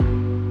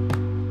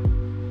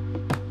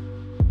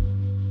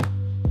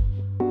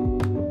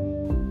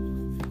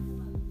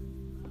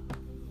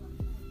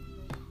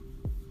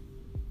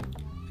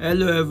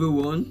Hello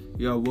everyone,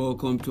 you are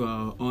welcome to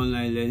our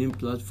online learning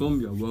platform.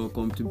 You are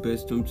welcome to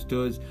Best Home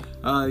Tutors.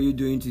 How are you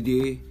doing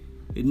today?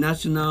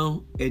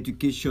 National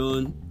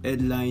education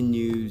headline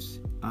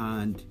news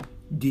and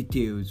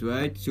details,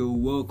 right? So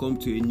welcome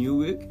to a new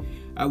week.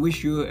 I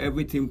wish you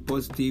everything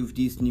positive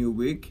this new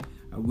week.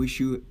 I wish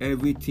you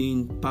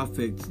everything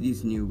perfect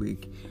this new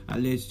week.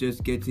 And let's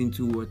just get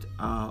into what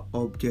our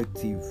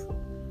objective.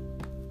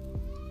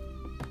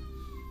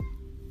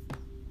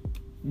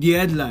 The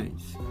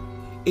headlines.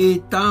 A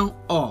town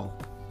hall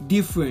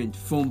different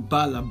from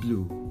Bala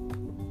Blue.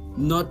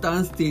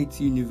 Northern State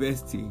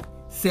University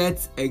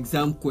sets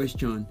exam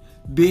question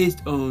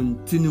based on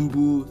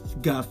Tinubu's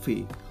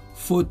GAFE.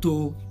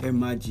 Photo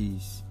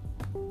emerges.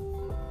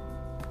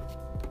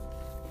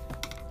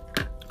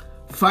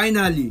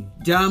 Finally,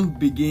 JAMB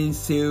begins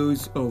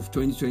sales of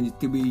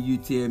 2023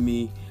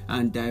 UTME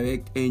and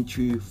direct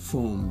entry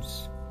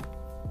forms.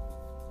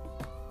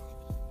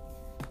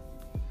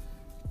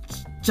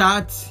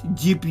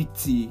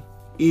 ChatGPT,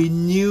 a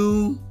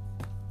new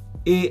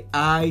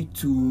AI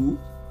tool,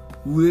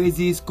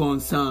 raises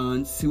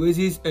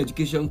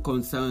education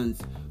concerns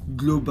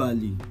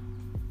globally.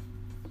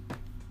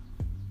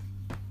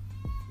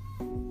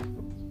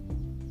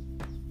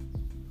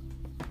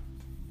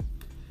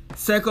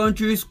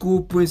 Secondary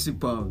school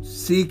principals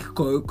seek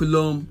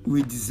curriculum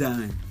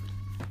redesign.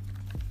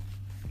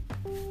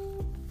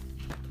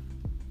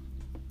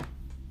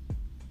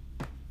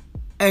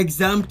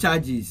 Exam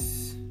charges.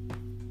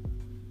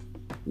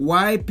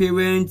 Why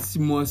parents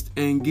must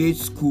engage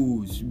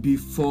schools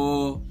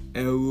before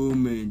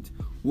enrollment?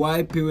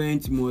 Why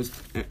parents must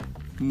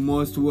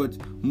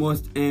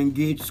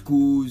engage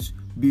schools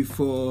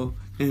before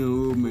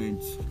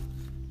enrollment?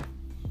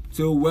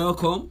 So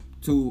welcome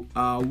to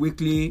our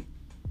weekly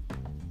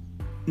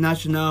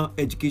national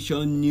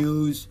education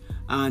news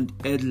and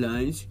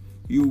headlines.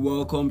 You're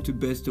welcome to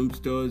Best Home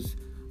Tutors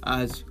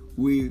as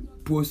we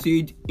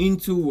proceed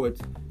into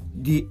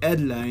the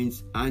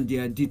headlines and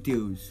their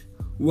details.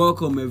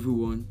 Welcome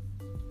everyone.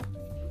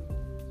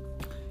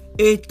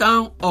 A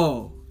town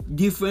hall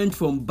different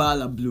from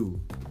Bala Blue.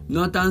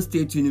 Northern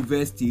State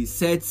University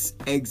sets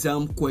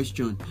exam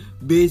question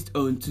based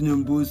on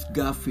Tinubu's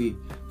GAFE.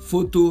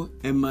 Photo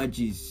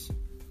emerges.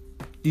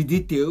 The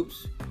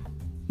details.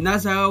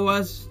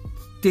 Nasarawa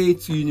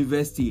State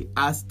University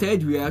has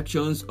stirred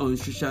reactions on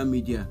social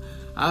media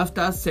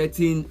after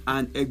setting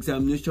an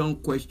examination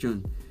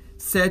question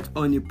set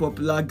on a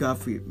popular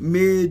GAFE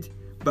made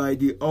by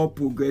the All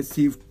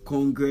Progressive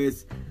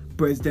Congress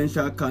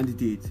presidential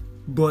candidate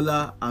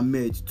Bola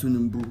Ahmed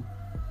Tinubu.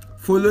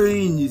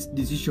 Following his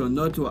decision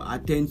not to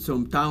attend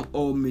some town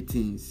hall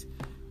meetings,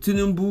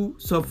 Tinubu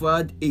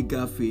suffered a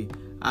GAFE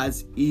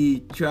as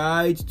he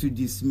tried to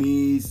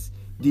dismiss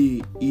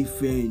the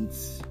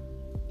events.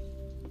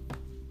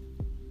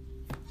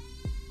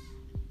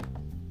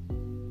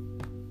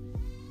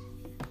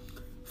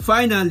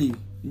 Finally,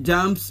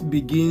 JAMB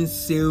begins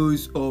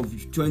sales of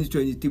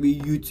 2023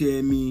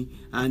 UTME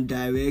and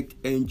direct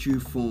entry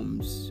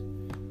forms.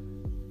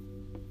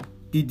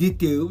 The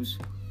details.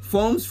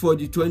 Forms for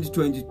the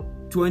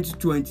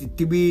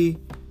 2023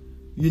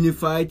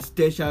 Unified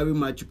Tertiary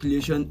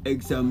Matriculation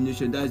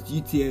Examination, that's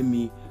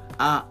UTME,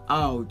 are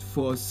out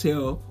for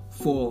sale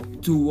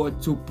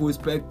to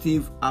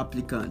prospective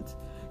applicants.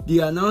 The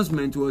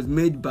announcement was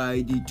made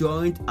by the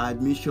Joint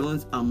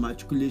Admissions and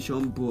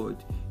Matriculation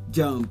Board,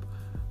 JAMB.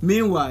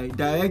 Meanwhile,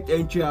 direct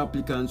entry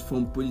applicants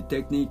from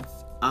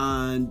polytechnics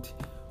and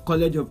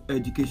College of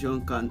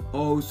Education can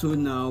also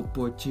now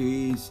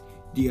purchase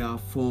their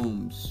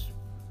forms.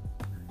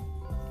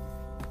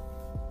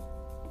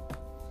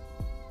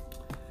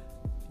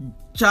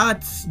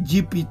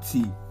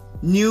 ChatGPT,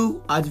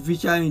 new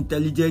artificial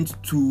intelligence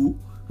tool,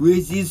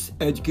 raises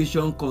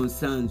education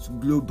concerns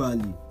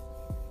globally.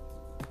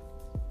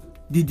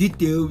 The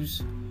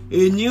details.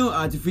 A new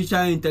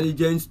artificial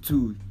intelligence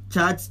tool,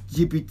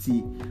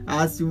 ChatGPT,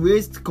 has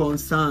raised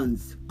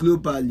concerns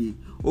globally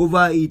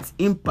over its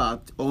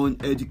impact on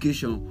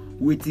education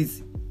with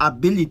its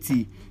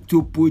ability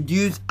to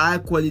produce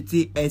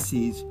high-quality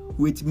essays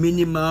with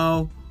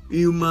minimal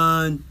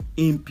human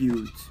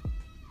input.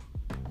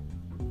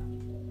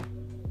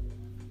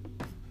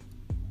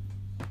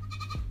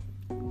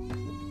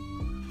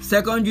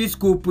 Secondary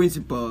school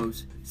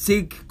principals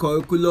seek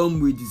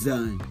curriculum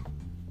redesign.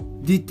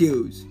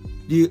 Details.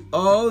 The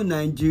All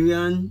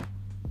Nigerian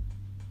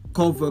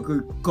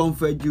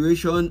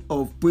Confederation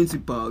of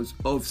Principals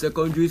of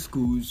Secondary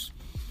Schools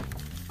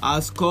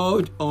has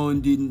called on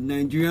the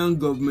Nigerian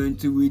government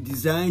to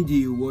redesign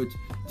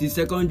the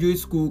secondary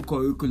school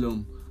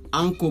curriculum.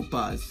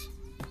 ANCOPAS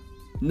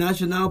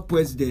National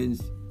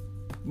President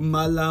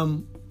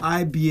Malam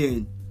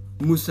IBN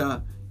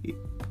Musa,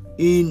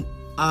 in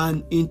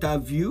an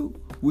interview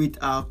with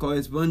our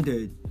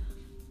correspondent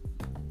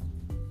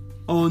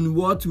on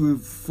what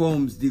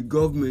reforms the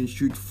government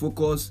should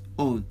focus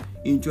on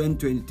in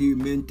 2023,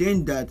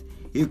 maintained that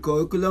a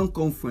curriculum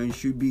conference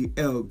should be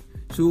held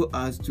so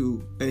as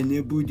to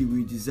enable the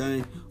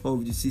redesign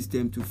of the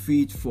system to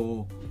fit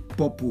for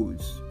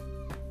purpose.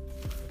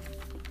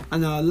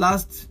 And our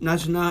last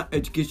national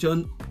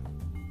education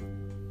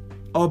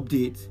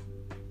update: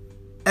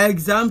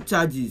 exam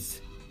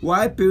charges,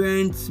 why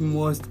parents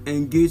must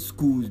engage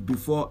schools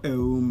before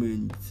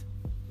enrollment.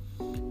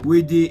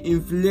 With the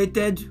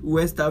inflated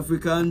West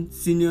African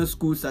Senior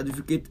School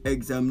Certificate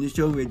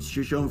Examination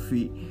registration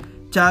fee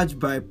charged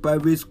by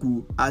private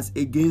school as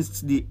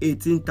against the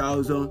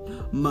 18,000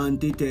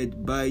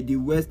 mandated by the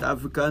West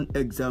African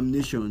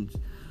Examination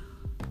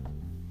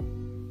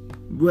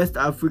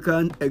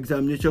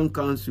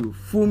Council,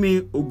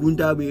 Fumi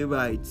Ogundabe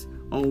writes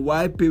on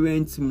why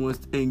parents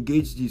must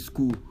engage the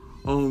school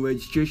on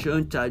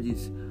registration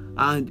charges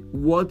and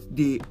what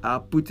they are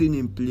putting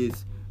in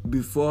place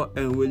before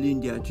enrolling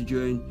their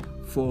children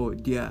for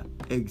the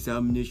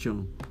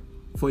examination.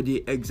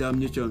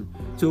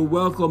 So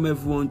welcome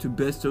everyone to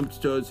Best Home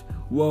Tutors.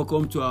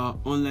 Welcome to our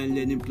online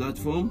learning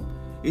platform.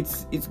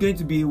 It's going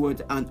to be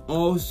an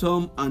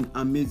awesome and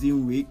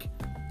amazing week.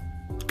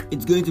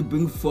 It's going to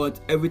bring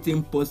forth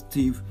everything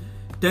positive.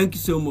 Thank you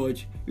so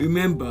much.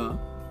 Remember,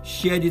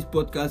 share this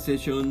podcast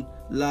session,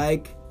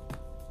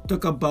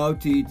 talk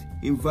about it,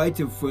 invite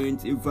your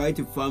friends, invite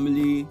your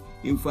family,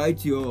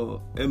 invite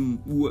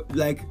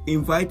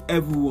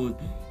everyone.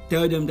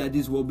 Tell them that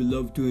this is what we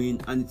love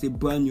doing and it's a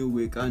brand new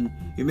week. And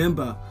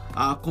remember,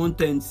 our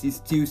content is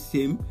still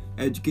same,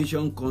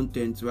 education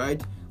content,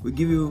 right? We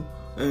give you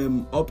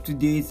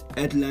up-to-date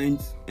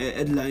headlines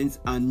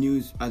and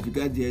news as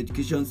regards the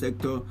education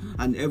sector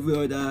and every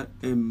other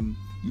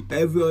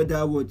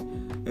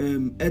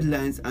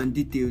headlines and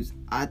details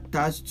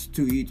attached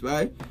to it,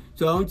 right?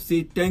 So I want to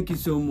say thank you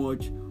so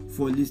much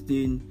for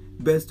listening.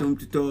 Best Home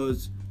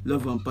Tutors,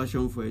 love and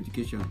passion for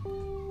education.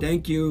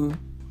 Thank you.